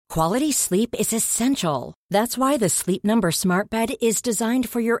Quality sleep is essential. That's why the Sleep Number Smart Bed is designed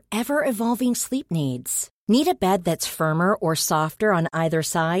for your ever-evolving sleep needs. Need a bed that's firmer or softer on either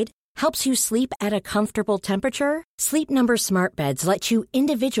side? Helps you sleep at a comfortable temperature? Sleep Number Smart Beds let you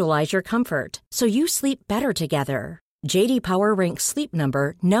individualize your comfort, so you sleep better together. J.D. Power ranks Sleep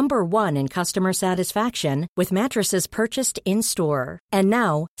Number number 1 in customer satisfaction with mattresses purchased in-store. And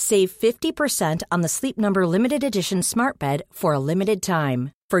now, save 50% on the Sleep Number Limited Edition Smart Bed for a limited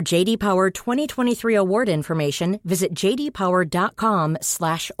time. For J.D. Power 2023 award information, visit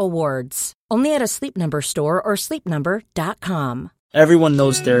jdpower.com/awards. Only at a Sleep Number store or sleepnumber.com. Everyone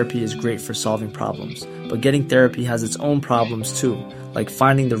knows therapy is great for solving problems, but getting therapy has its own problems too, like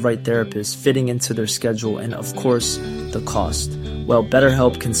finding the right therapist, fitting into their schedule, and of course, the cost. Well,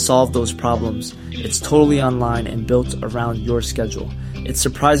 BetterHelp can solve those problems. It's totally online and built around your schedule. It's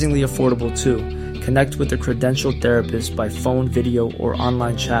surprisingly affordable too. Connect with a credentialed therapist by phone, video, or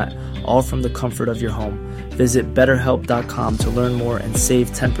online chat, all from the comfort of your home. Visit BetterHelp.com to learn more and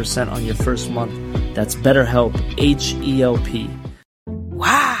save 10% on your first month. That's BetterHelp, H-E-L-P.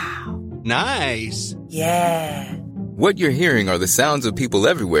 Wow. Nice. Yeah. What you're hearing are the sounds of people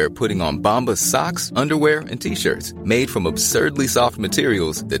everywhere putting on Bombas socks, underwear, and T-shirts made from absurdly soft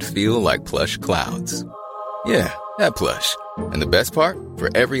materials that feel like plush clouds. Yeah, that plush. And the best part? For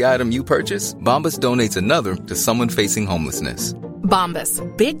every item you purchase, Bombas donates another to someone facing homelessness. Bombas.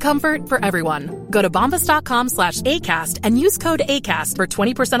 Big comfort for everyone. Go to bombas.com/ACAST and use code ACAST for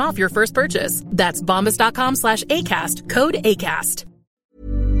 20% off your first purchase. That's bombas.com/ACAST. Code ACAST.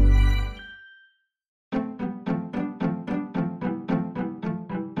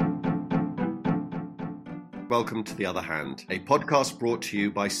 Welcome to The Other Hand, a podcast brought to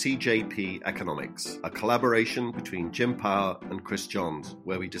you by CJP Economics, a collaboration between Jim Power and Chris Johns,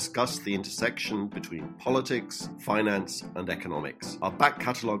 where we discuss the intersection between politics, finance, and economics. Our back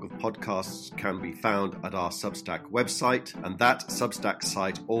catalogue of podcasts can be found at our Substack website, and that Substack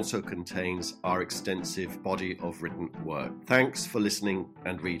site also contains our extensive body of written work. Thanks for listening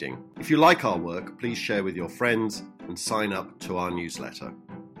and reading. If you like our work, please share with your friends and sign up to our newsletter.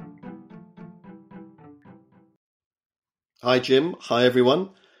 Hi, Jim. Hi, everyone.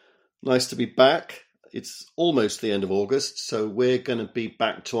 Nice to be back. It's almost the end of August, so we're going to be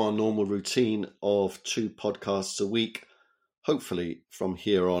back to our normal routine of 2 podcasts a week, hopefully from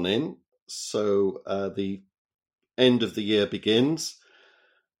here on in. So the end of the year begins,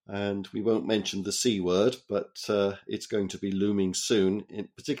 and we won't mention the C word, but it's going to be looming soon,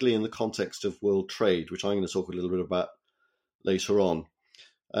 particularly in the context of world trade, which I'm going to talk a little bit about later on.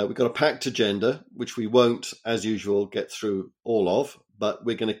 We've got a packed agenda, which we won't, as usual, get through all of, but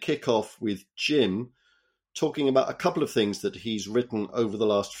we're going to kick off with Jim talking about a couple of things that he's written over the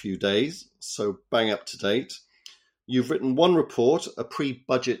last few days, so bang up to date. You've written one report, a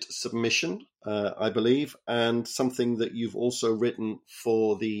pre-budget submission, I believe, and something that you've also written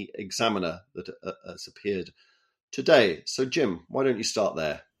for the Examiner that has appeared today. So Jim, why don't you start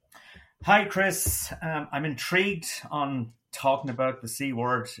there? Hi, Chris. I'm intrigued on talking about the C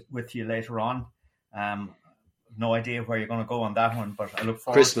word with you later on. No idea where you're going to go on that one, but I look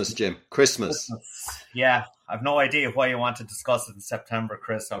forward Christmas, Jim. Christmas. Yeah, I've no idea why you want to discuss it in September,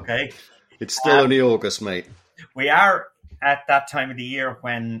 Chris, okay? It's still only August, mate. We are at that time of the year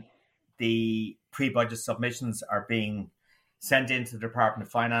when the pre-budget submissions are being sent into the Department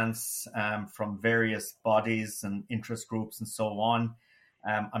of Finance from various bodies and interest groups and so on.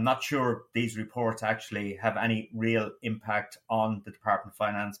 I'm not sure these reports actually have any real impact on the Department of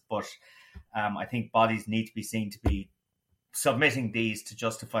Finance, but I think bodies need to be seen to be submitting these to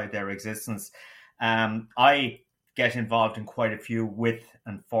justify their existence. I get involved in quite a few with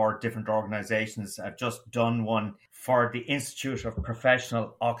and for different organizations. I've just done one for the Institute of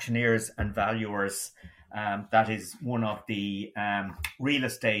Professional Auctioneers and Valuers. That is one of the real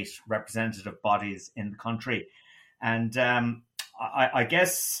estate representative bodies in the country. And I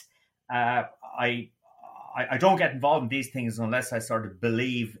guess I don't get involved in these things unless I sort of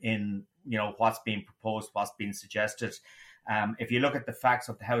believe in, what's being proposed, what's being suggested. If you look at the facts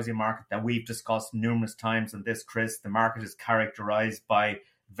of the housing market that we've discussed numerous times on this, Chris, the market is characterized by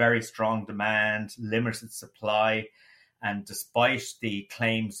very strong demand, limited supply, and despite the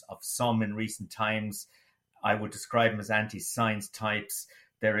claims of some in recent times, I would describe them as anti-science types.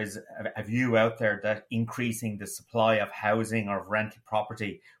 There is a view out there that increasing the supply of housing or of rental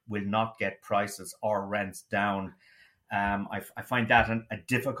property will not get prices or rents down. I find that a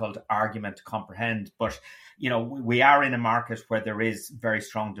difficult argument to comprehend. But, we are in a market where there is very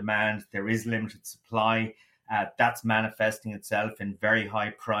strong demand. There is limited supply. That's manifesting itself in very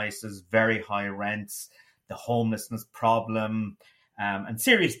high prices, very high rents, the homelessness problem, and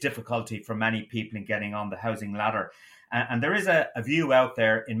serious difficulty for many people in getting on the housing ladder. And there is a view out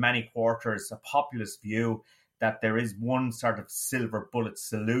there in many quarters, a populist view, that there is one sort of silver bullet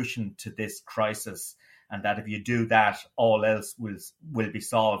solution to this crisis, and that if you do that, all else will be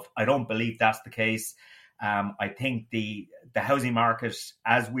solved. I don't believe that's the case. I think the housing market,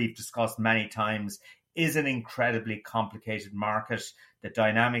 as we've discussed many times, is an incredibly complicated market. The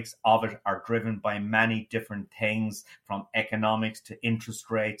dynamics of it are driven by many different things, from economics to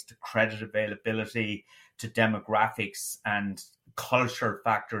interest rates to credit availability to demographics, and culture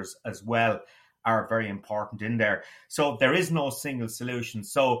factors as well are very important in there. So there is no single solution.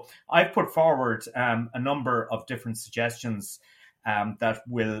 So I've put forward a number of different suggestions that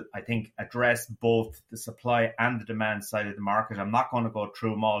will, I think, address both the supply and the demand side of the market. I'm not going to go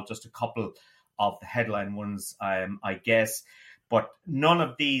through them all, just a couple of the headline ones, I guess. But none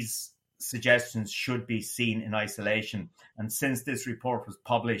of these suggestions should be seen in isolation. And since this report was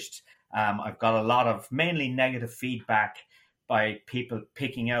published, I've got a lot of mainly negative feedback by people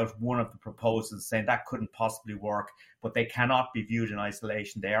picking out one of the proposals, saying that couldn't possibly work, but they cannot be viewed in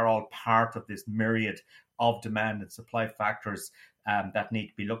isolation. They are all part of this myriad of demand and supply factors that need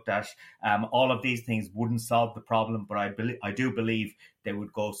to be looked at. All of these things wouldn't solve the problem, but I do believe they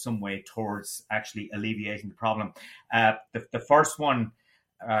would go some way towards actually alleviating the problem. The first one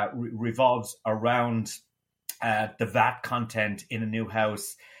revolves around the VAT content in a new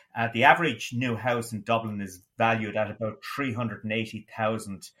house. The average new house in Dublin is valued at about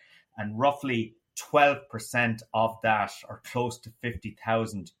 380,000, and roughly 12% of that, or close to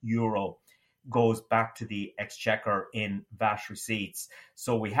 €50,000, goes back to the exchequer in VAT receipts.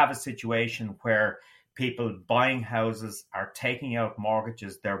 So we have a situation where people buying houses are taking out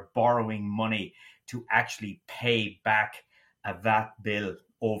mortgages, they're borrowing money to actually pay back a VAT bill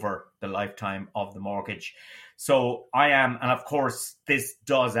over the lifetime of the mortgage. So and of course, this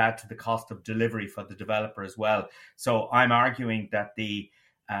does add to the cost of delivery for the developer as well. So I'm arguing that the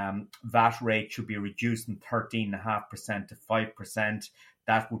VAT rate should be reduced from 13.5% to 5%.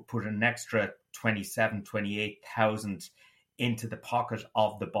 That would put an extra 28,000 into the pocket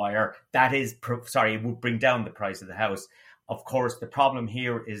of the buyer. That is, it would bring down the price of the house. Of course, the problem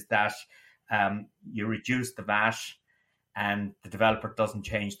here is that you reduce the VAT and the developer doesn't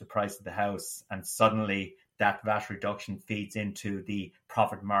change the price of the house, and suddenly that VAT reduction feeds into the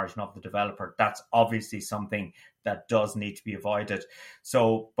profit margin of the developer. That's obviously something that does need to be avoided.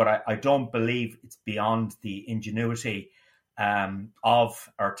 So, but I don't believe it's beyond the ingenuity of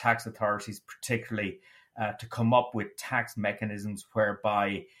our tax authorities, particularly to come up with tax mechanisms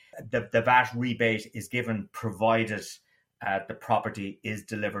whereby the VAT rebate is given provided the property is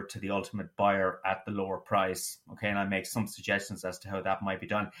delivered to the ultimate buyer at the lower price. Okay, and I make some suggestions as to how that might be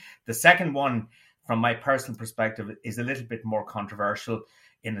done. The second one, from my personal perspective, is a little bit more controversial,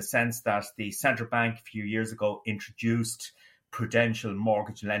 in the sense that the central bank a few years ago introduced prudential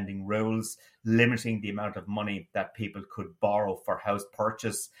mortgage lending rules, limiting the amount of money that people could borrow for house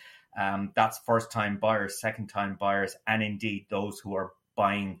purchase. That's first-time buyers, second-time buyers, and indeed those who are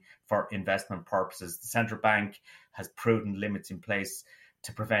buying for investment purposes. The central bank has prudent limits in place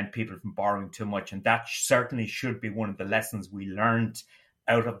to prevent people from borrowing too much, and that certainly should be one of the lessons we learned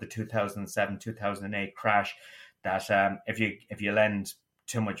out of the 2007-2008 crash, that if you lend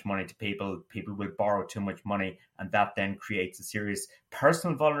too much money to people will borrow too much money, and that then creates a serious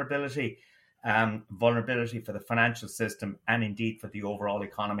personal vulnerability for the financial system and indeed for the overall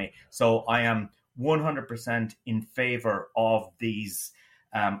economy. So I am 100% in favour of these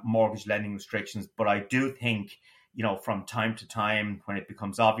mortgage lending restrictions, but I do think, from time to time, when it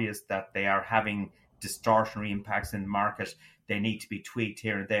becomes obvious that they are having distortionary impacts in the market, they need to be tweaked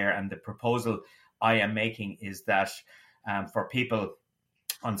here and there. And the proposal I am making is that for people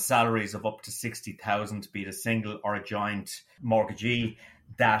on salaries of up to 60,000, be it a single or a joint mortgagee,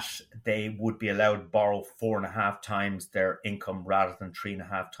 that they would be allowed to borrow 4.5 times their income rather than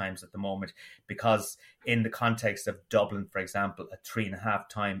 3.5 times at the moment. Because in the context of Dublin, for example, a 3.5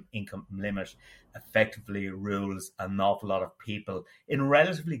 time income limit effectively rules an awful lot of people in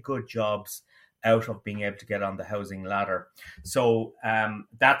relatively good jobs out of being able to get on the housing ladder. So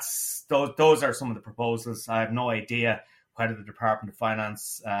those are some of the proposals. I have no idea whether the Department of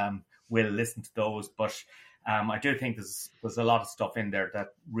Finance will listen to those, but I do think there's a lot of stuff in there that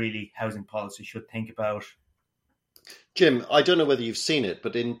really housing policy should think about. Jim, I don't know whether you've seen it,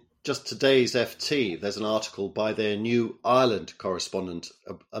 but in just today's FT, there's an article by their New Ireland correspondent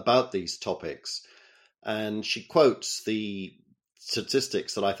about these topics. And she quotes the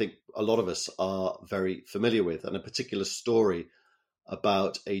statistics that I think a lot of us are very familiar with, and a particular story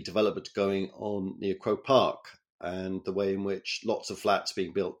about a development going on near Croke Park. and the way in which lots of flats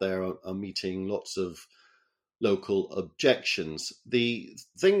being built there are meeting lots of local objections. The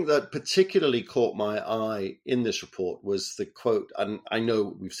thing that particularly caught my eye in this report was the quote, and I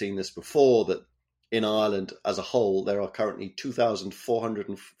know we've seen this before, that in Ireland as a whole, there are currently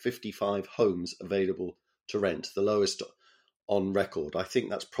 2,455 homes available to rent, the lowest on record. I think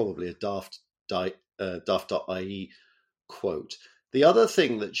that's probably a daft.ie quote. The other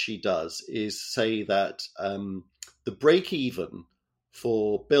thing that she does is say that the break-even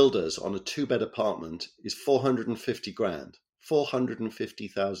for builders on a 2-bed apartment is 450 grand,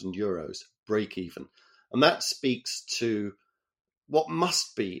 450,000 euros break-even. And that speaks to what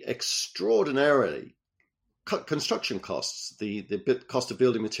must be extraordinarily construction costs, the cost of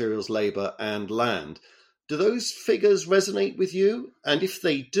building materials, labour and land. Do those figures resonate with you? And if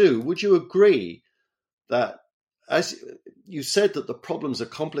they do, would you agree that, as you said, that the problems are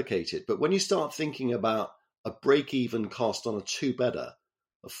complicated, but when you start thinking about a break-even cost on a 2-bedder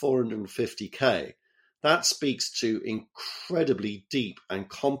of 450k, that speaks to incredibly deep and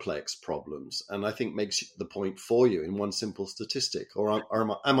complex problems, and I think makes the point for you in one simple statistic. Or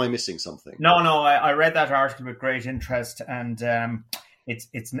am I missing something? No, I read that article with great interest, and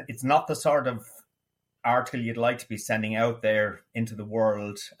it's not the sort of article you'd like to be sending out there into the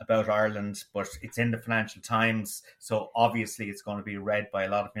world about Ireland, but it's in the Financial Times, so obviously it's going to be read by a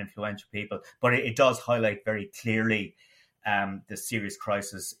lot of influential people. But it does highlight very clearly the serious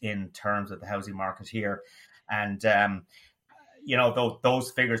crisis in terms of the housing market here. And,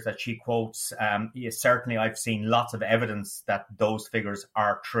 those figures that she quotes, certainly I've seen lots of evidence that those figures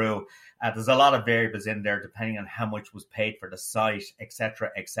are true. There's a lot of variables in there depending on how much was paid for the site, etc.,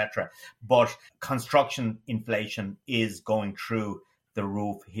 etc. But construction inflation is going through the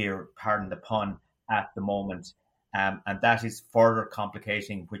roof here, pardon the pun, at the moment. And that is further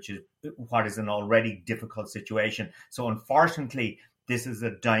complicating, which is what is an already difficult situation. So unfortunately, this is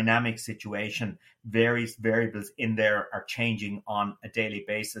a dynamic situation. Various variables in there are changing on a daily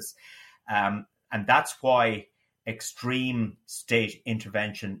basis. And that's why extreme state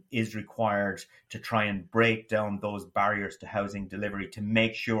intervention is required to try and break down those barriers to housing delivery, to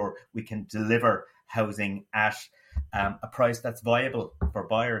make sure we can deliver housing at a price that's viable for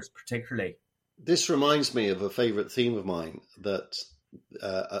buyers, particularly. This reminds me of a favourite theme of mine that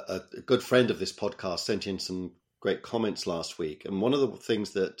a good friend of this podcast sent in some great comments last week. And one of the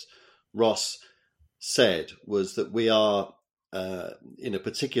things that Ross said was that we are, in a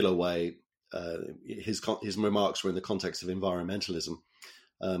particular way, his remarks were in the context of environmentalism,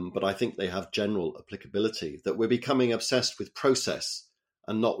 but I think they have general applicability, that we're becoming obsessed with process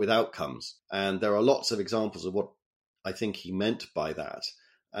and not with outcomes. And there are lots of examples of what I think he meant by that.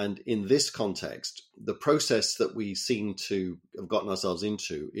 And in this context, the process that we seem to have gotten ourselves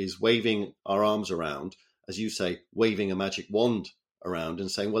into is waving our arms around, as you say, waving a magic wand around and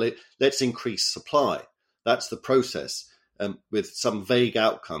saying, well, let's increase supply. That's the process, with some vague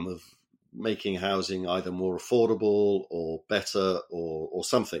outcome of making housing either more affordable or better or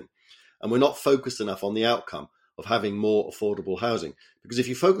something. And we're not focused enough on the outcome of having more affordable housing. Because if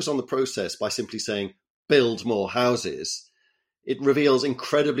you focus on the process by simply saying, build more houses, it reveals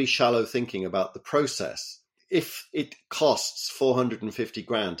incredibly shallow thinking about the process. If it costs 450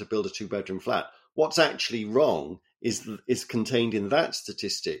 grand to build a 2-bedroom flat, what's actually wrong is contained in that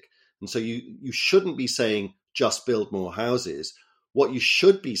statistic. And so you shouldn't be saying just build more houses. What you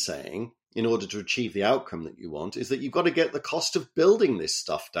should be saying in order to achieve the outcome that you want is that you've got to get the cost of building this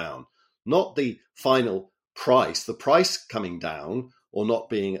stuff down, not the final price, the price coming down or not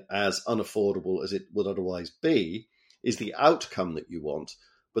being as unaffordable as it would otherwise be is the outcome that you want.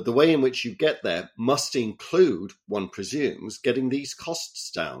 But the way in which you get there must include, one presumes, getting these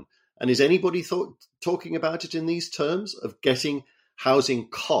costs down. And is anybody talking about it in these terms of getting housing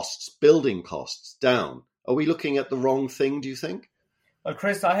costs, building costs down? Are we looking at the wrong thing, do you think? Well,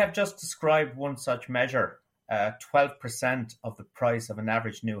 Chris, I have just described one such measure. 12% of the price of an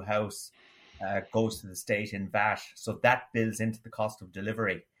average new house goes to the state in VAT. So that builds into the cost of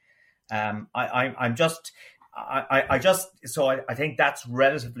delivery. I think that's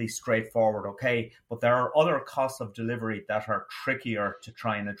relatively straightforward, okay? But there are other costs of delivery that are trickier to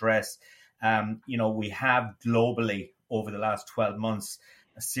try and address. We have globally over the last 12 months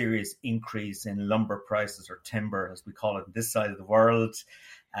a serious increase in lumber prices, or timber, as we call it this side of the world,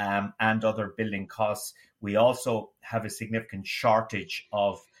 and other building costs. We also have a significant shortage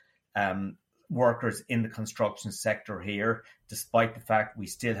of workers in the construction sector here, despite the fact we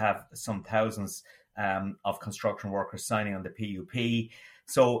still have some thousands of construction workers signing on the PUP.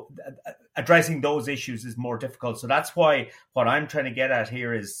 So addressing those issues is more difficult. So that's why what I'm trying to get at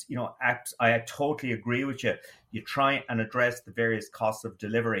here is, I totally agree with you. You try and address the various costs of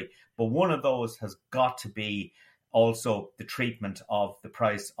delivery, but one of those has got to be also the treatment of the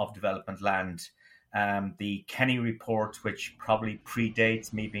price of development land. The Kenny report, which probably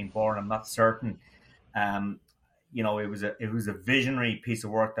predates me being born, I'm not certain. It was a visionary piece of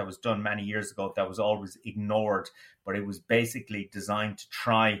work that was done many years ago that was always ignored, but it was basically designed to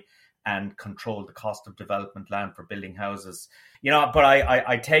try and control the cost of development land for building houses. But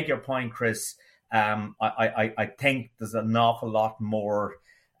I take your point, Chris. I think there's an awful lot more.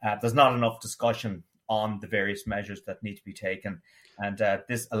 There's not enough discussion on the various measures that need to be taken. And a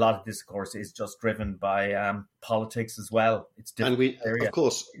lot of this, of course, is just driven by politics as well. It's different. And of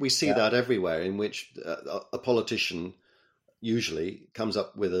course, we see that everywhere, in which a politician usually comes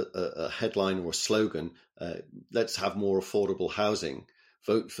up with a headline or a slogan. Let's have more affordable housing.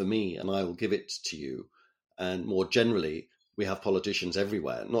 Vote for me, and I will give it to you. And more generally, we have politicians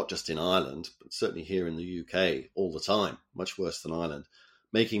everywhere, not just in Ireland, but certainly here in the UK all the time, much worse than Ireland,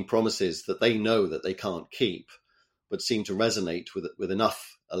 making promises that they know that they can't keep, but seem to resonate with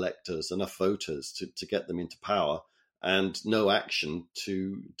enough electors, enough voters to get them into power, and no action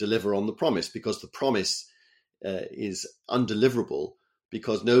to deliver on the promise, because the promise is undeliverable,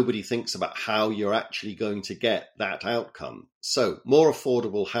 because nobody thinks about how you're actually going to get that outcome. So more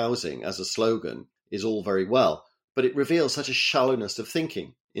affordable housing as a slogan is all very well, but it reveals such a shallowness of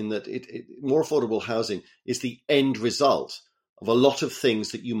thinking, in that more affordable housing is the end result of a lot of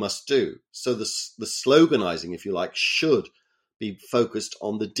things that you must do. So the sloganizing, if you like, should be focused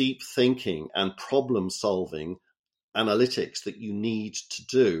on the deep thinking and problem-solving analytics that you need to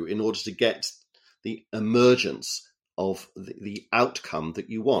do in order to get the emergence of the outcome that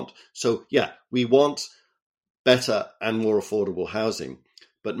you want. So, yeah, we want better and more affordable housing,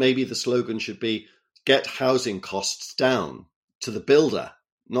 but maybe the slogan should be get housing costs down to the builder,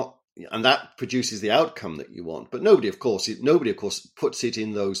 and that produces the outcome that you want. But nobody, of course, puts it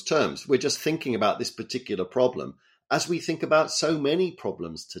in those terms. We're just thinking about this particular problem, as we think about so many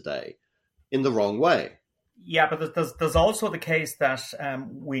problems today, in the wrong way. Yeah, but there's also the case that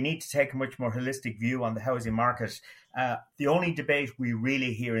we need to take a much more holistic view on the housing market. The only debate we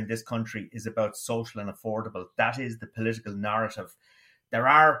really hear in this country is about social and affordable. That is the political narrative. There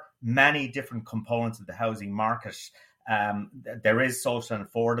are many different components of the housing market. There is social and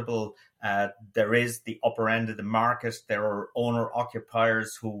affordable. There is the upper end of the market. There are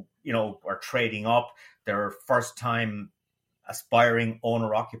owner-occupiers who, are trading up. There are first-time aspiring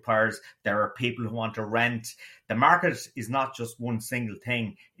owner-occupiers. There are people who want to rent. The market is not just one single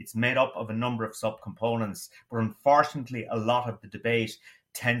thing. It's made up of a number of subcomponents. But unfortunately, a lot of the debate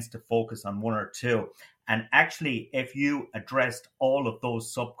tends to focus on one or two. And actually, if you addressed all of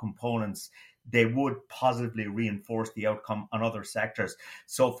those subcomponents, they would positively reinforce the outcome on other sectors.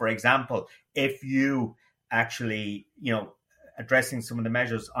 So, for example, if you actually, addressing some of the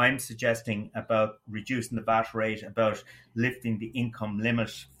measures I'm suggesting about reducing the VAT rate, about lifting the income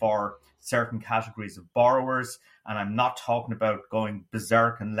limit for certain categories of borrowers, and I'm not talking about going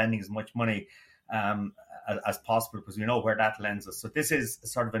berserk and lending as much money as possible, because we know where that lends us. So this is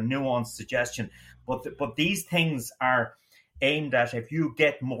sort of a nuanced suggestion, but these things are aimed at, if you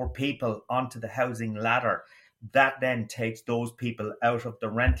get more people onto the housing ladder, that then takes those people out of the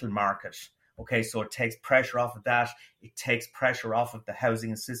rental market. Okay, so it takes pressure off of that. It takes pressure off of the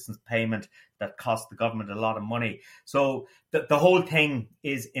housing assistance payment that costs the government a lot of money. So the whole thing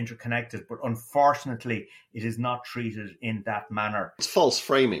is interconnected, but unfortunately, it is not treated in that manner. It's false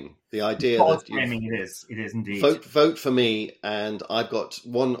framing. The idea false that framing, it is indeed. Vote for me, and I've got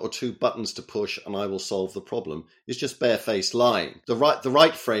one or two buttons to push, and I will solve the problem, is just barefaced lying. The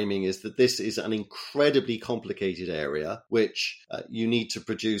right framing is that this is an incredibly complicated area, which you need to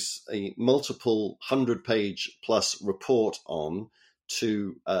produce a multiple 100-page plus report on,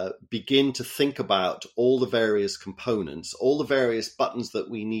 to begin to think about all the various components, all the various buttons that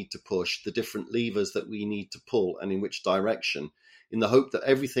we need to push, the different levers that we need to pull, and in which direction, in the hope that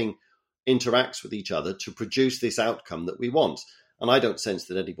everything interacts with each other to produce this outcome that we want. And I don't sense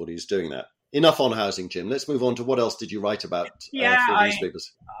that anybody is doing that. Enough on housing, Jim. Let's move on to what else did you write about for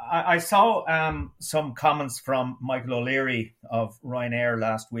newspapers? I saw some comments from Michael O'Leary of Ryanair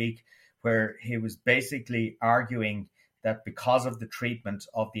last week, where he was basically arguing that because of the treatment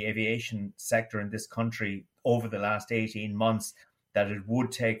of the aviation sector in this country over the last 18 months, that it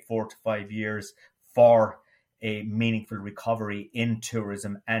would take 4 to 5 years for a meaningful recovery in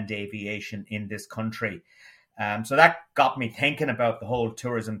tourism and aviation in this country. So that got me thinking about the whole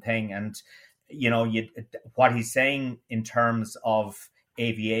tourism thing. And, what he's saying in terms of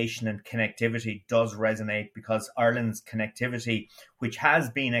aviation and connectivity does resonate, because Ireland's connectivity, which has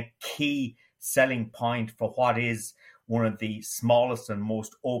been a key selling point for what is one of the smallest and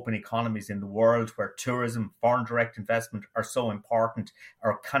most open economies in the world, where tourism, foreign direct investment are so important,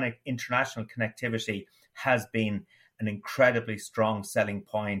 our international connectivity has been an incredibly strong selling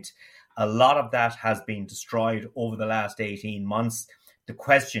point. A lot of that has been destroyed over the last 18 months. The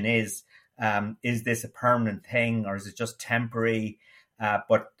question is this a permanent thing, or is it just temporary?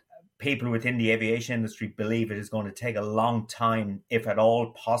 But people within the aviation industry believe it is going to take a long time, if at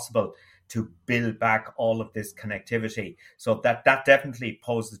all possible, to build back all of this connectivity. So that definitely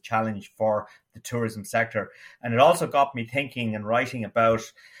poses a challenge for the tourism sector. And it also got me thinking and writing about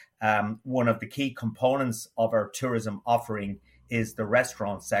one of the key components of our tourism offering is the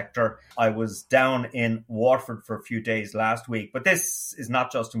restaurant sector. I was down in Waterford for a few days last week, but this is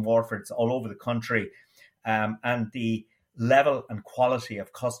not just in Waterford, it's all over the country. And the level and quality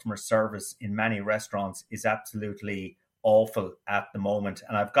of customer service in many restaurants is absolutely awful at the moment.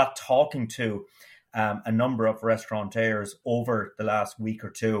 And I've got talking to a number of restaurateurs over the last week or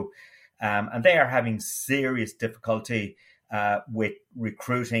two, and they are having serious difficulty with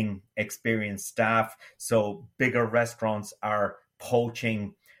recruiting experienced staff. So bigger restaurants are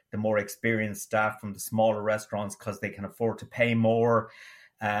poaching the more experienced staff from the smaller restaurants because they can afford to pay more.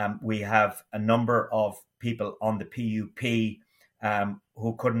 We have a number of people on the PUP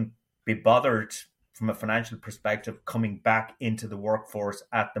who couldn't be bothered from a financial perspective coming back into the workforce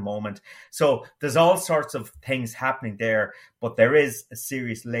at the moment. So there's all sorts of things happening there, but there is a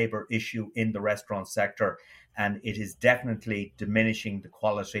serious labour issue in the restaurant sector, and it is definitely diminishing the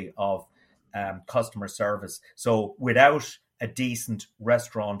quality of customer service. So without a decent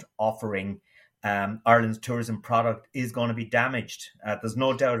restaurant offering, Ireland's tourism product is going to be damaged. There's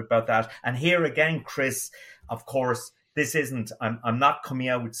no doubt about that. And here again, Chris, of course, this isn't, I'm not coming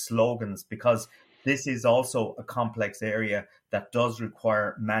out with slogans, because this is also a complex area that does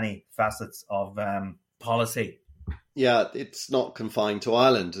require many facets of policy. Yeah, it's not confined to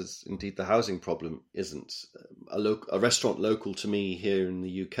Ireland, as indeed the housing problem isn't. A restaurant local to me here in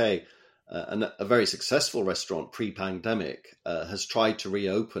the UK, and a very successful restaurant pre-pandemic, has tried to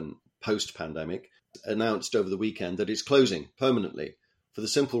reopen post-pandemic, announced over the weekend that it's closing permanently, for the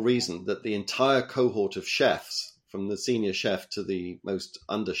simple reason that the entire cohort of chefs, from the senior chef to the most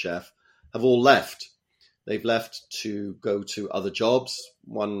under chef, have all left. They've left to go to other jobs,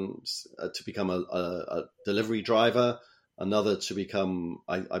 one to become a delivery driver, another to become,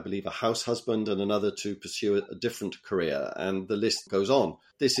 I believe, a house husband, and another to pursue a different career. And the list goes on.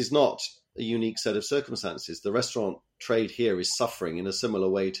 This is not a unique set of circumstances. The restaurant trade here is suffering in a similar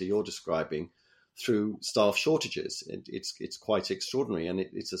way to you're describing through staff shortages. It's quite extraordinary, and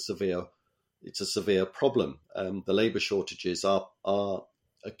it's a severe problem. The labour shortages are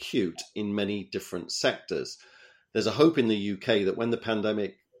acute in many different sectors. There's a hope in the UK that when the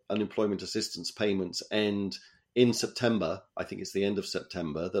pandemic unemployment assistance payments end in September, I think it's the end of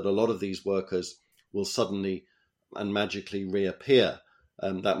September, that a lot of these workers will suddenly and magically reappear.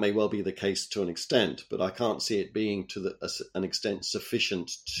 That may well be the case to an extent, but I can't see it being to an extent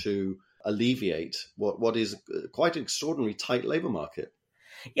sufficient to alleviate what is quite an extraordinary tight labour market.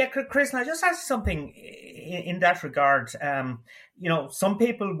 Yeah, Chris, and I just ask something in that regard. Some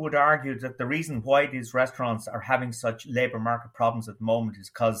people would argue that the reason why these restaurants are having such labour market problems at the moment is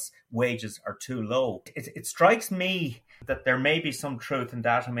because wages are too low. It strikes me that there may be some truth in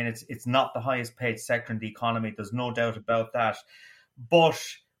that. I mean, it's not the highest paid sector in the economy. There's no doubt about that. But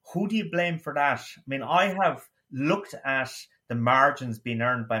who do you blame for that? I mean, I have looked at the margins being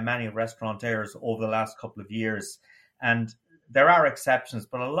earned by many restaurateurs over the last couple of years, and there are exceptions,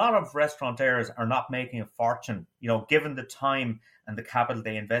 but a lot of restaurateurs are not making a fortune. Given the time and the capital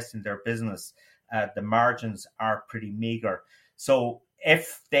they invest in their business, the margins are pretty meager. So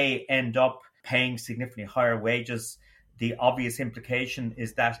if they end up paying significantly higher wages, the obvious implication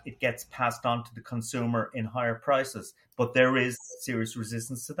is that it gets passed on to the consumer in higher prices. But there is serious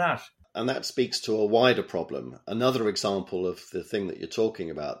resistance to that. And that speaks to a wider problem. Another example of the thing that you're talking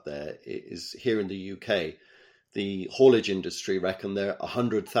about there is here in the UK. The haulage industry reckon they're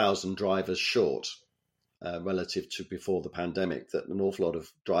 100,000 drivers short relative to before the pandemic, that an awful lot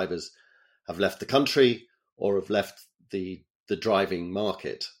of drivers have left the country or have left the driving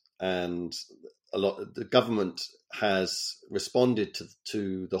market. And the government has responded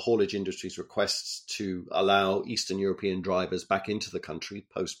to the haulage industry's requests to allow Eastern European drivers back into the country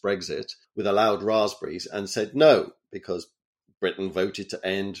post-Brexit with a loud raspberries, and said no, because Britain voted to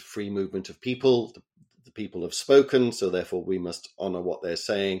end free movement of people. The people have spoken, so therefore we must honour what they're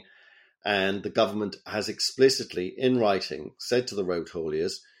saying. And the government has explicitly, in writing, said to the road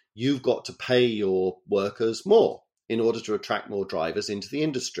hauliers, you've got to pay your workers more in order to attract more drivers into the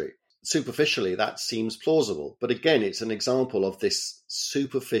industry. Superficially, that seems plausible. But again, it's an example of this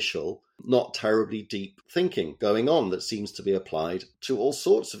superficial, not terribly deep thinking going on that seems to be applied to all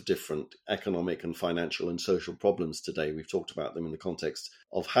sorts of different economic and financial and social problems today. We've talked about them in the context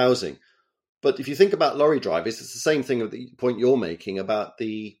of housing. But if you think about lorry drivers, it's the same thing with the point you're making about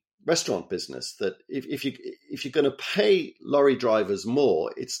the restaurant business, that if you're going to pay lorry drivers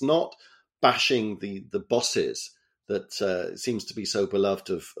more, it's not bashing the bosses that seems to be so beloved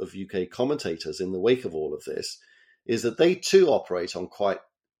of UK commentators in the wake of all of this, is that they too operate on quite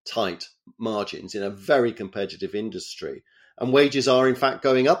tight margins in a very competitive industry. And wages are in fact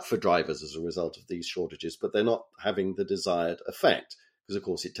going up for drivers as a result of these shortages, but they're not having the desired effect because, of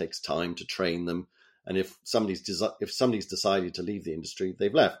course, it takes time to train them. And if somebody's decided to leave the industry,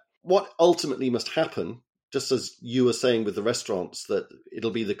 they've left. What ultimately must happen, just as you were saying with the restaurants, that it'll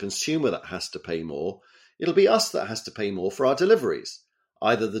be the consumer that has to pay more, it'll be us that has to pay more for our deliveries,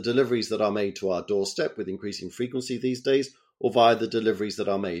 either the deliveries that are made to our doorstep with increasing frequency these days, or via the deliveries that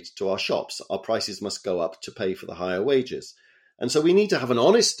are made to our shops. Our prices must go up to pay for the higher wages. And so we need to have an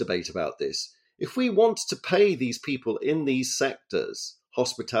honest debate about this. If we want to pay these people in these sectors,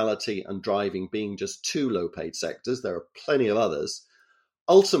 hospitality and driving being just two low-paid sectors, there are plenty of others,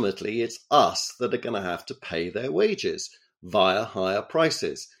 ultimately it's us that are going to have to pay their wages via higher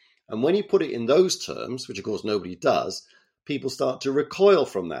prices. And when you put it in those terms, which of course nobody does, people start to recoil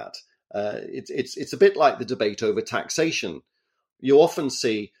from that. It's a bit like the debate over taxation. You often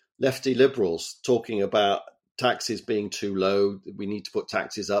see lefty liberals talking about taxes being too low, we need to put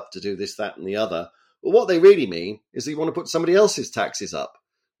taxes up to do this, that and the other. But what they really mean is they want to put somebody else's taxes up.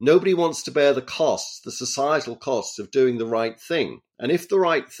 Nobody wants to bear the costs, the societal costs of doing the right thing. And if the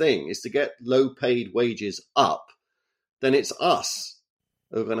right thing is to get low-paid wages up, then it's us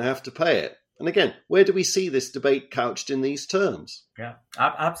who are going to have to pay it. And again, where do we see this debate couched in these terms? Yeah,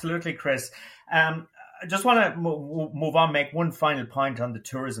 absolutely, Chris. I just want to move on, make one final point on the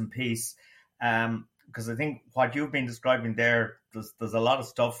tourism piece, because I think what you've been describing there, there's a lot of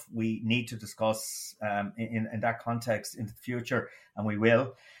stuff we need to discuss in that context in the future, and we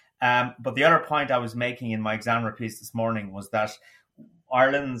will. But the other point I was making in my Examiner piece this morning was that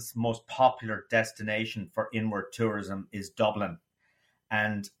Ireland's most popular destination for inward tourism is Dublin.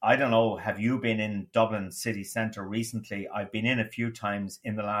 And I don't know, have you been in Dublin city centre recently? I've been in a few times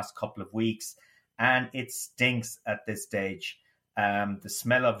in the last couple of weeks, and it stinks at this stage. The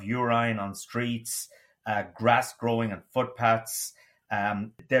smell of urine on streets, grass growing on footpaths.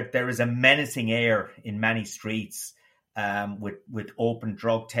 There is a menacing air in many streets with open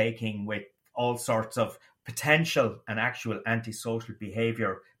drug taking, with all sorts of potential and actual antisocial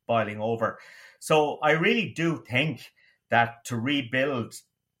behaviour boiling over. So I really do think that to rebuild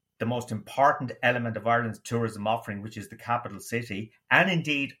the most important element of Ireland's tourism offering, which is the capital city, and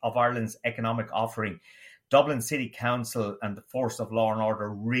indeed of Ireland's economic offering, Dublin City Council and the force of law and order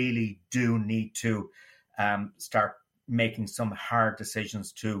really do need to start making some hard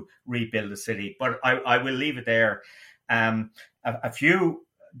decisions to rebuild the city. But I will leave it there.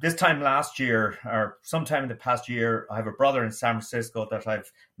 This time last year, or sometime in the past year, I have a brother in San Francisco that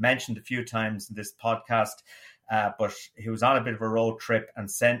I've mentioned a few times in this podcast, but he was on a bit of a road trip and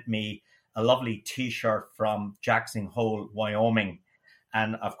sent me a lovely T-shirt from Jackson Hole, Wyoming.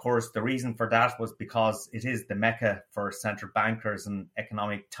 And of course, the reason for that was because it is the mecca for central bankers and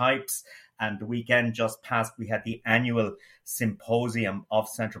economic types. And the weekend just passed, we had the annual symposium of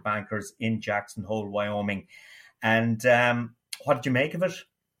central bankers in Jackson Hole, Wyoming. And what did you make of it?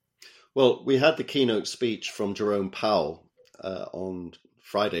 Well, we had the keynote speech from Jerome Powell on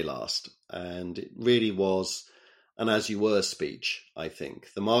Friday last, and it really was an as-you-were speech, I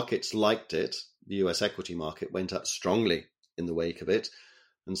think. The markets liked it. The US equity market went up strongly in the wake of it,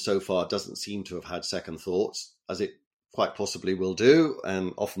 and so far doesn't seem to have had second thoughts, as it quite possibly will do,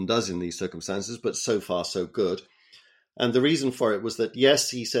 and often does in these circumstances, but so far so good. And the reason for it was that, yes,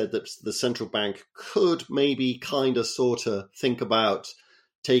 he said that the central bank could maybe kind of sort of think about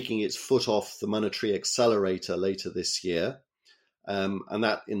taking its foot off the monetary accelerator later this year. And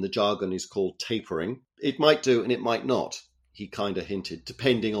that in the jargon is called tapering. It might do and it might not, he kind of hinted,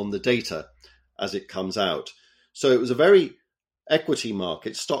 depending on the data as it comes out. So it was a very equity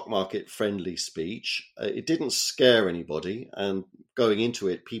market, stock market friendly speech. It didn't scare anybody. And going into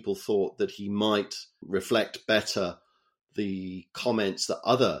it, people thought that he might reflect better the comments that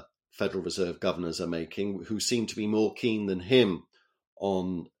other Federal Reserve governors are making, who seem to be more keen than him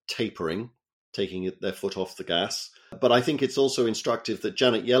on tapering. taking their foot off the gas. But I think it's also instructive that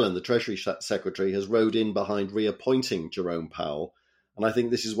Janet Yellen, the Treasury Secretary, has rode in behind reappointing Jerome Powell. And I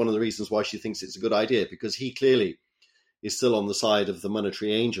think this is one of the reasons why she thinks it's a good idea, because he clearly is still on the side of the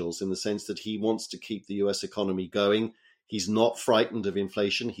monetary angels in the sense that he wants to keep the US economy going. He's not frightened of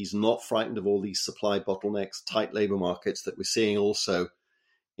inflation. He's not frightened of all these supply bottlenecks, tight labor markets that we're seeing also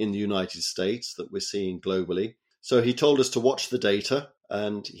in the United States, that we're seeing globally. So he told us to watch the data,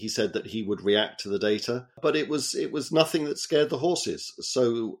 and he said that he would react to the data. But it was nothing that scared the horses.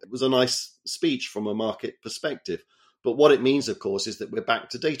 So it was a nice speech from a market perspective. But what it means, of course, is that we're back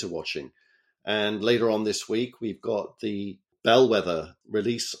to data watching. And later on this week, we've got the bellwether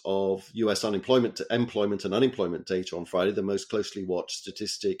release of US employment and unemployment data on Friday, the most closely watched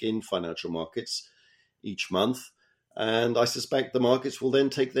statistic in financial markets each month. And I suspect the markets will then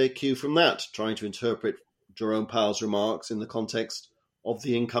take their cue from that, trying to interpret Jerome Powell's remarks in the context of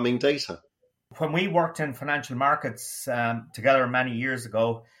the incoming data. When we worked in financial markets together many years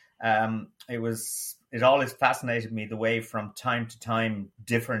ago, it always fascinated me the way from time to time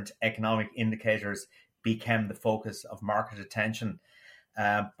different economic indicators became the focus of market attention.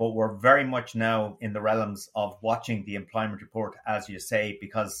 But we're very much now in the realms of watching the employment report, as you say,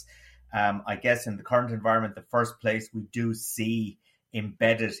 because I guess in the current environment, the first place we do see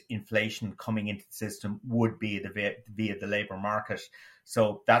embedded inflation coming into the system would be via the labour market.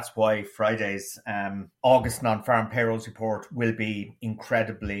 So that's why Friday's August non-farm payrolls report will be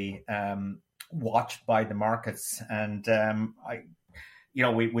incredibly watched by the markets. And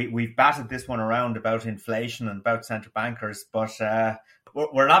we've batted this one around about inflation and about central bankers, but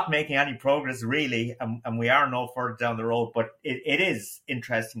we're not making any progress really, and we are no further down the road. But it is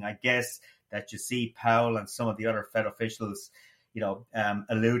interesting, I guess, that you see Powell and some of the other Fed officials,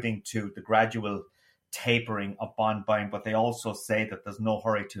 alluding to the gradual tapering of bond buying, but they also say that there's no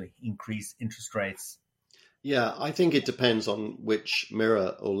hurry to increase interest rates. Yeah, I think it depends on which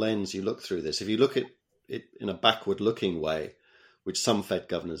mirror or lens you look through this. If you look at it in a backward-looking way, which some Fed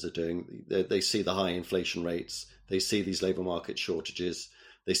governors are doing, they see the high inflation rates, they see these labour market shortages,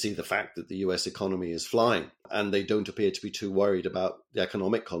 they see the fact that the US economy is flying, and they don't appear to be too worried about the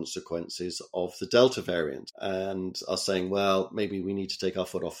economic consequences of the Delta variant, and are saying, well, maybe we need to take our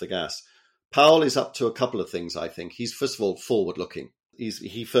foot off the gas. Powell is up to a couple of things, I think. He's, first of all, forward-looking.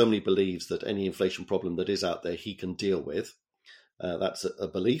 He firmly believes that any inflation problem that is out there, he can deal with. That's a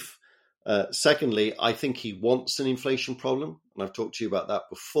belief. Secondly, I think he wants an inflation problem, and I've talked to you about that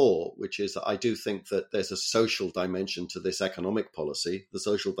before, which is that I do think that there's a social dimension to this economic policy. The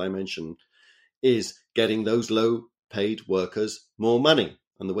social dimension is getting those low-paid workers more money,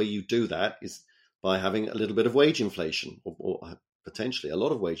 and the way you do that is by having a little bit of wage inflation, or potentially a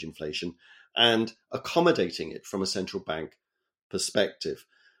lot of wage inflation, and accommodating it from a central bank perspective.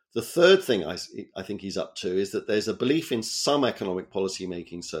 The third thing I think he's up to is that there's a belief in some economic policy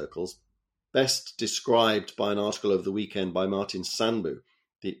making circles, best described by an article over the weekend by Martin Sandbu,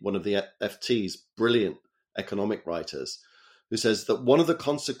 one of the FT's brilliant economic writers, who says that one of the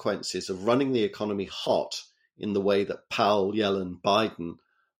consequences of running the economy hot in the way that Powell, Yellen, Biden,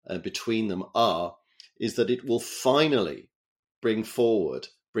 between them are, is that it will finally bring forth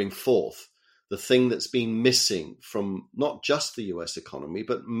the thing that's been missing from not just the US economy,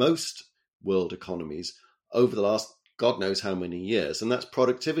 but most world economies over the last God knows how many years, and that's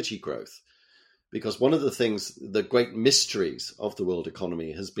productivity growth. Because one of the things, the great mysteries of the world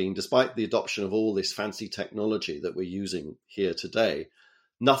economy has been, despite the adoption of all this fancy technology that we're using here today,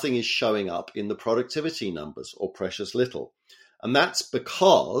 nothing is showing up in the productivity numbers, or precious little. And that's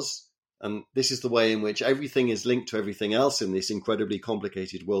because, and this is the way in which everything is linked to everything else in this incredibly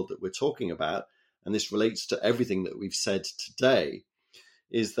complicated world that we're talking about, and this relates to everything that we've said today,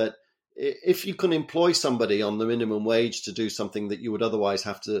 is that if you can employ somebody on the minimum wage to do something that you would otherwise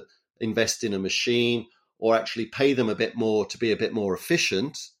have to invest in a machine, or actually pay them a bit more to be a bit more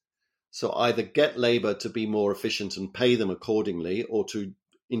efficient, so either get labor to be more efficient and pay them accordingly, or to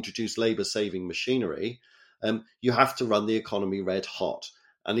introduce labor-saving machinery, you have to run the economy red hot.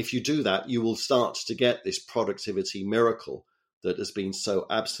 And if you do that, you will start to get this productivity miracle that has been so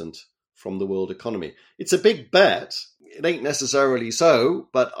absent from the world economy. It's a big bet. It ain't necessarily so,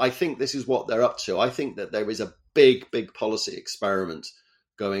 but I think this is what they're up to. I think that there is a big policy experiment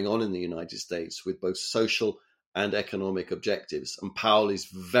going on in the United States with both social and economic objectives. And Powell is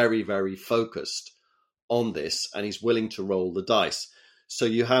very, very focused on this, and he's willing to roll the dice. So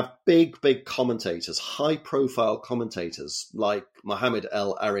you have big commentators, high-profile commentators like Mohammed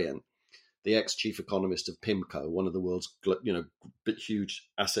El-Arian, the ex-chief economist of PIMCO, one of the world's huge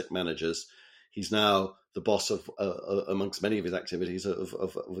asset managers. He's now the boss of, amongst many of his activities,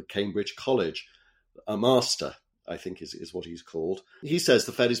 of a Cambridge college, a master, I think is what he's called. He says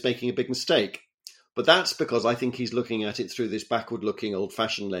the Fed is making a big mistake. But that's because I think he's looking at it through this backward-looking,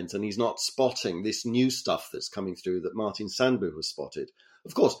 old-fashioned lens, and he's not spotting this new stuff that's coming through that Martin Sandbu has spotted.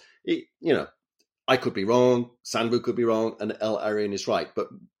 Of course, I could be wrong, Sandbu could be wrong, and El Arian is right. But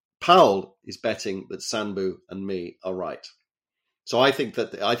Powell is betting that Sandbu and me are right. So I think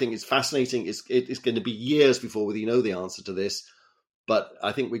it's fascinating. It's going to be years before we know the answer to this. But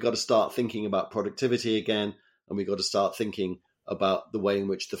I think we've got to start thinking about productivity again, and we've got to start thinking about the way in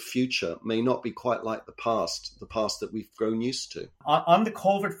which the future may not be quite like the past that we've grown used to. On the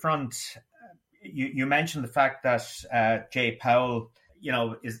COVID front, you mentioned the fact that Jay Powell,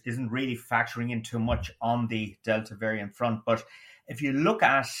 isn't really factoring in too much on the Delta variant front. But if you look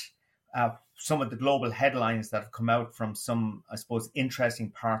at some of the global headlines that have come out from some, I suppose, interesting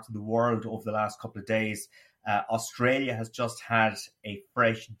parts of the world over the last couple of days, Australia has just had a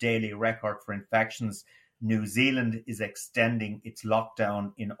fresh daily record for infections. New Zealand is extending its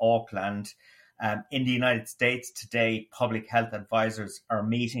lockdown in Auckland. In the United States today, public health advisors are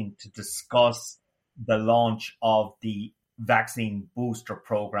meeting to discuss the launch of the vaccine booster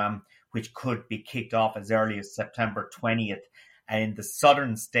program, which could be kicked off as early as September 20th. And in the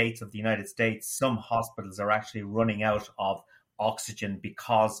southern states of the United States, some hospitals are actually running out of oxygen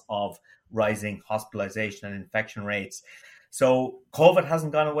because of rising hospitalization and infection rates. So COVID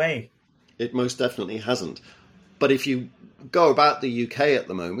hasn't gone away. It most definitely hasn't. But if you go about the UK at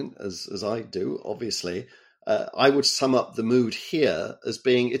the moment, as I do, obviously, I would sum up the mood here as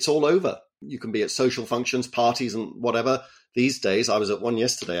being it's all over. You can be at social functions, parties and whatever. These days, I was at one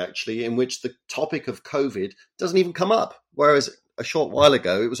yesterday, actually, in which the topic of COVID doesn't even come up. Whereas a short while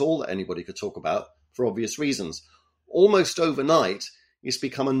ago, it was all that anybody could talk about for obvious reasons. Almost overnight, it's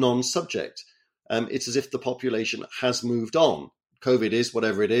become a non-subject. It's as if the population has moved on. COVID is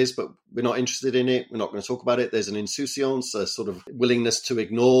whatever it is, but we're not interested in it. We're not going to talk about it. There's an insouciance, a sort of willingness to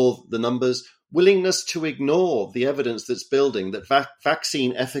ignore the numbers, willingness to ignore the evidence that's building that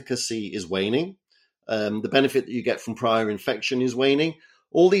vaccine efficacy is waning. The benefit that you get from prior infection is waning.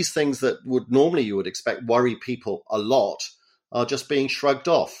 All these things that you would expect worry people a lot are just being shrugged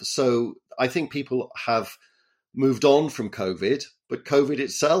off. So I think people have moved on from COVID, but COVID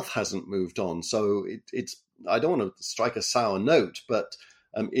itself hasn't moved on. So it's I don't want to strike a sour note, but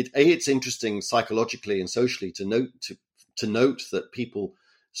it's interesting psychologically and socially to note that people,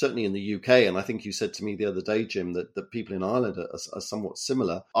 certainly in the UK, and I think you said to me the other day, Jim, that people in Ireland are somewhat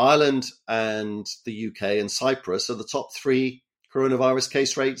similar. Ireland and the UK and Cyprus are the top 3 coronavirus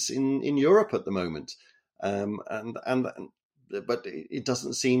case rates in Europe at the moment, but it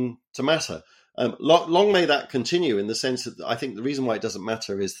doesn't seem to matter. Long may that continue, in the sense that I think the reason why it doesn't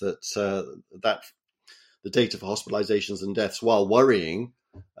matter is that the data for hospitalizations and deaths, while worrying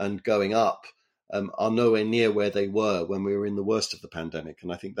and going up, are nowhere near where they were when we were in the worst of the pandemic.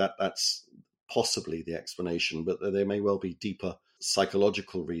 And I think that's possibly the explanation, but there may well be deeper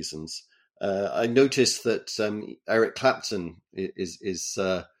psychological reasons. I noticed that Eric Clapton is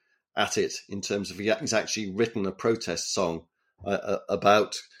at it in terms of he's actually written a protest song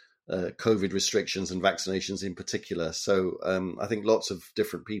about COVID restrictions and vaccinations in particular. So I think lots of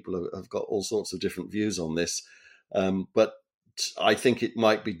different people have got all sorts of different views on this. But I think it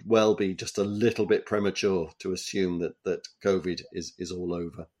might be just a little bit premature to assume that COVID is all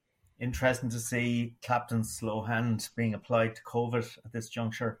over. Interesting to see Clapton's slow hand being applied to COVID at this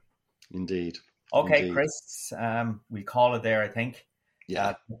juncture. Indeed. Okay, Indeed. Chris, we call it there, I think.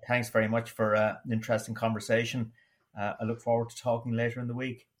 Yeah. Thanks very much for an interesting conversation. I look forward to talking later in the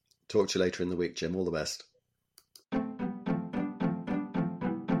week. Talk to you later in the week, Jim. All the best.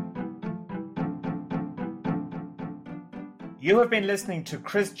 You have been listening to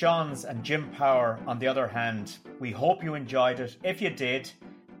Chris Johns and Jim Power on The Other Hand. We hope you enjoyed it. If you did,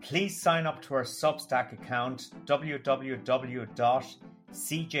 please sign up to our Substack account,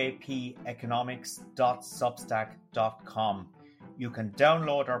 www.cjpeconomics.substack.com. You can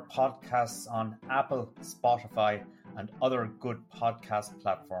download our podcasts on Apple, Spotify, and other good podcast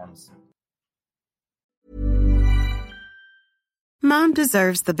platforms. Mom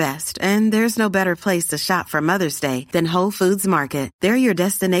deserves the best, and there's no better place to shop for Mother's Day than Whole Foods Market. They're your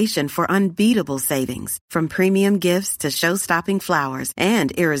destination for unbeatable savings, from premium gifts to show-stopping flowers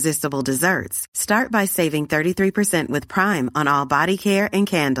and irresistible desserts. Start by saving 33% with Prime on all body care and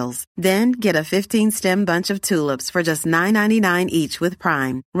candles. Then get a 15-stem bunch of tulips for just $9.99 each with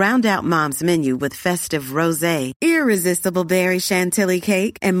Prime. Round out Mom's menu with festive rosé, irresistible berry chantilly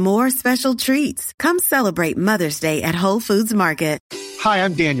cake, and more special treats. Come celebrate Mother's Day at Whole Foods Market. Market. Hi,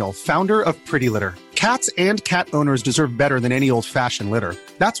 I'm Daniel, founder of Pretty Litter. Cats and cat owners deserve better than any old-fashioned litter.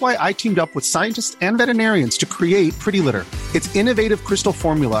 That's why I teamed up with scientists and veterinarians to create Pretty Litter. Its innovative crystal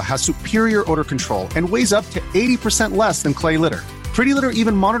formula has superior odor control and weighs up to 80% less than clay litter. Pretty Litter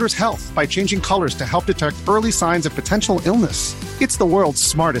even monitors health by changing colors to help detect early signs of potential illness. It's the world's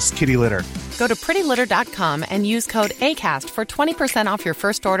smartest kitty litter. Go to prettylitter.com and use code ACAST for 20% off your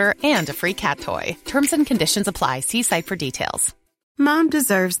first order and a free cat toy. Terms and conditions apply. See site for details. Mom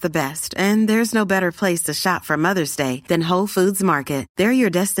deserves the best, and there's no better place to shop for Mother's Day than Whole Foods Market. They're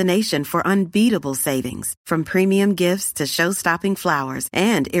your destination for unbeatable savings, from premium gifts to show-stopping flowers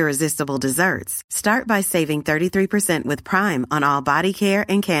and irresistible desserts. Start by saving 33% with Prime on all body care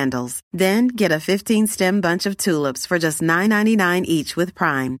and candles. Then get a 15-stem bunch of tulips for just $9.99 each with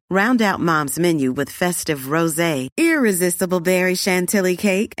Prime. Round out Mom's menu with festive rosé, irresistible berry chantilly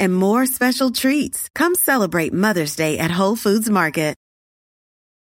cake, and more special treats. Come celebrate Mother's Day at Whole Foods Market.